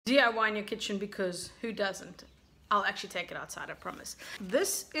DIY in your kitchen, because who doesn't? I'll actually take it outside, I promise.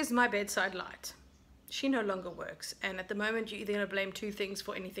 This is my bedside light. She no longer works, and at the moment you're either going to blame two things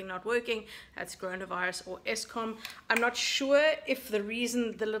for anything not working. That's coronavirus or Eskom. I'm not sure if the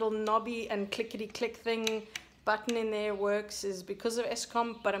reason the little knobby and clickety click thing button in there works is because of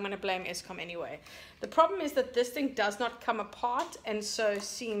Eskom, but I'm going to blame Eskom anyway. The problem is that this thing does not come apart, and so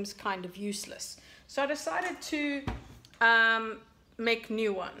seems kind of useless. So I decided to make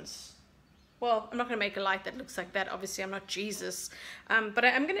new ones. Well, I'm not going to make a light that looks like that. Obviously, I'm not Jesus, but I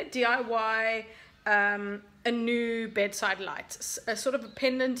am going to DIY a new bedside light, a sort of a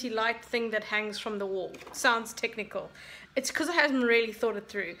pendanty light thing that hangs from the wall. Sounds technical. It's because I haven't really thought it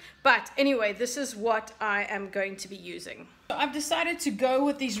through. But anyway, this is what I am going to be using. So I've decided to go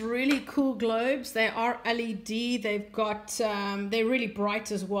with these really cool globes. They are LED. They've got, they're really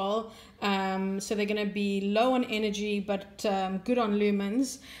bright as well. So they're going to be low on energy, but good on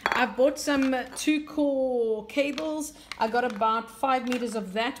lumens. I've bought some 2-core cables. I got about 5 meters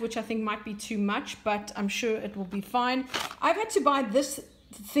of that, which I think might be too much, but I'm sure it will be fine. I've had to buy this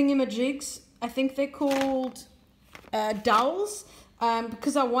thingamajigs. I think they're called dowels,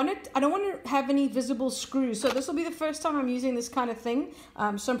 because I don't want to have any visible screws. So this will be the first time I'm using this kind of thing.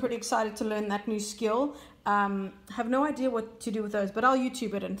 So I'm pretty excited to learn that new skill. Have no idea what to do with those, but I'll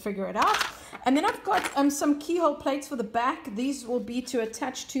YouTube it and figure it out. And then I've got some keyhole plates for the back. These will be to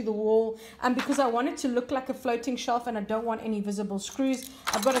attach to the wall, because I want it to look like a floating shelf and I don't want any visible screws.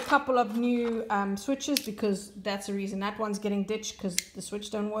 I've got a couple of new switches, because that's the reason that one's getting ditched, because the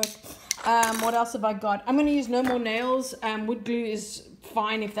switch don't work. What else have I got? I'm going to use no more nails. Wood glue is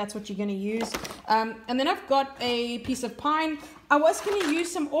fine if that's what you're going to use. And then I've got a piece of pine. I was going to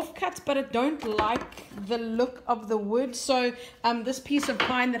use some offcuts, but I don't like the look of the wood. So this piece of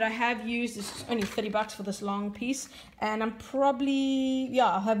pine that I have used is only 30 bucks for this long piece. And I'm probably, yeah,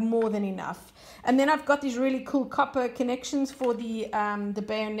 I'll have more than enough. And then I've got these really cool copper connections for the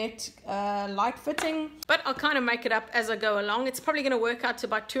bayonet light fitting. But I'll kind of make it up as I go along. It's probably going to work out to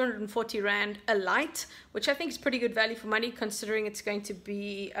about 240 Rand a light, which I think is pretty good value for money, considering it's going to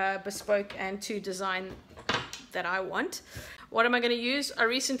be bespoke and to design that I want. What am I going to use? I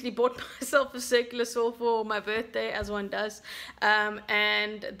recently bought myself a circular saw for my birthday, as one does,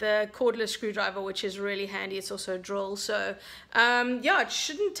 and the cordless screwdriver, which is really handy. It's also a drill. So yeah, it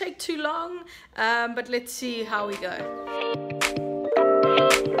shouldn't take too long, but let's see how we go.